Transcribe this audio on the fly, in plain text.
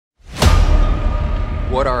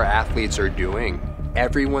What our athletes are doing,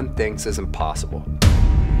 everyone thinks is impossible.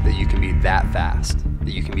 That you can be that fast,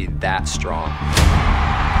 that you can be that strong,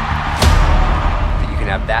 that you can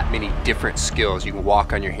have that many different skills. You can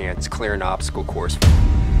walk on your hands, clear an obstacle course.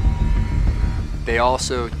 They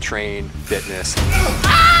also train fitness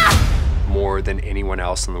more than anyone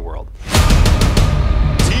else in the world.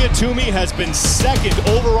 Tia Toomey has been second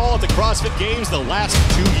overall at the CrossFit Games the last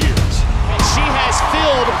 2 years. And she has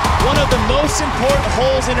filled one of the most important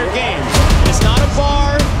holes in her game. It's not a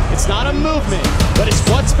bar, it's not a movement, but it's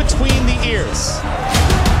what's between the ears. 5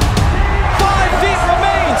 feet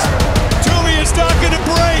remains. Toomey is not going to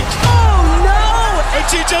break. Oh no! And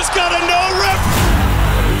she just got a no rip.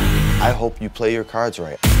 I hope you play your cards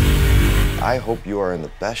right. I hope you are in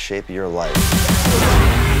the best shape of your life.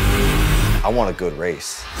 I want a good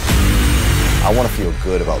race. I want to feel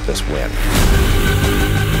good about this win.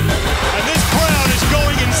 And this crowd is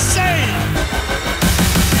going insane.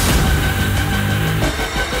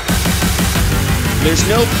 There's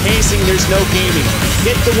no pacing, there's no gaming.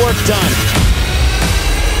 Get the work done.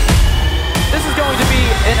 This is going to be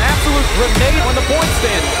an absolute grenade on the point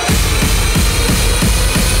stand.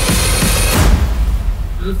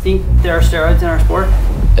 Do you think there are steroids in our sport?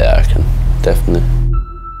 Yeah, I can, definitely.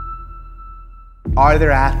 Are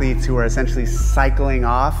there athletes who are essentially cycling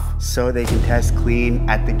off so they can test clean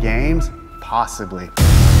at the games? Possibly.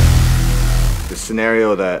 The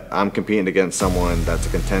scenario that I'm competing against someone that's a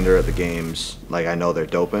contender at the games, like I know they're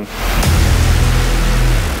doping.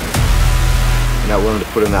 You're not willing to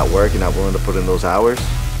put in that work, you're not willing to put in those hours,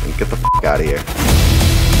 then get the f out of here.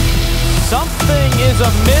 Something is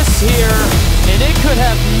amiss here, and it could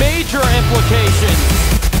have major implications.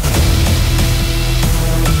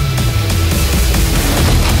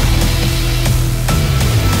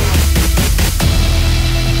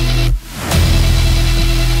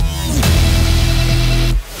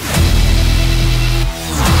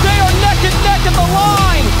 They are neck and neck at the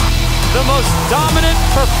line. The most dominant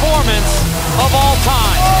performance of all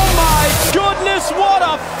time. Oh my goodness, what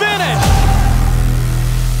a finish!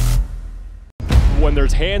 When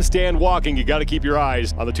there's handstand walking, you got to keep your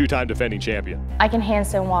eyes on the two-time defending champion. I can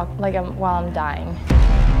handstand walk like while I'm dying.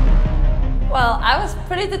 Well, I was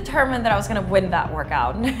pretty determined that I was going to win that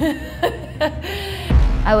workout.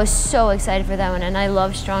 I was so excited for that one, and I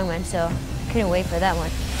love strongman, so I couldn't wait for that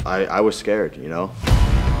one. I was scared, you know?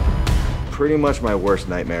 Pretty much my worst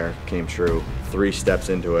nightmare came true. 3 steps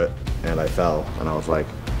into it, and I fell, and I was like,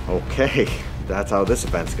 okay, that's how this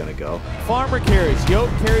event's gonna go. Farmer carries,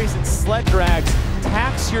 yoke carries, and sled drags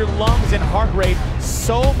tax your lungs and heart rate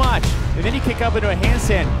so much. And then you kick up into a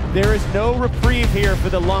handstand. There is no reprieve here for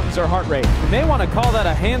the lungs or heart rate. You may want to call that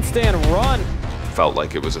a handstand run. Felt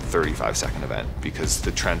like it was a 35-second event because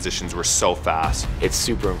the transitions were so fast. It's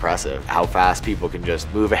super impressive how fast people can just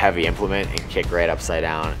move a heavy implement and kick right upside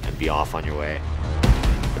down and be off on your way.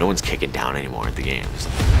 No one's kicking down anymore at the games.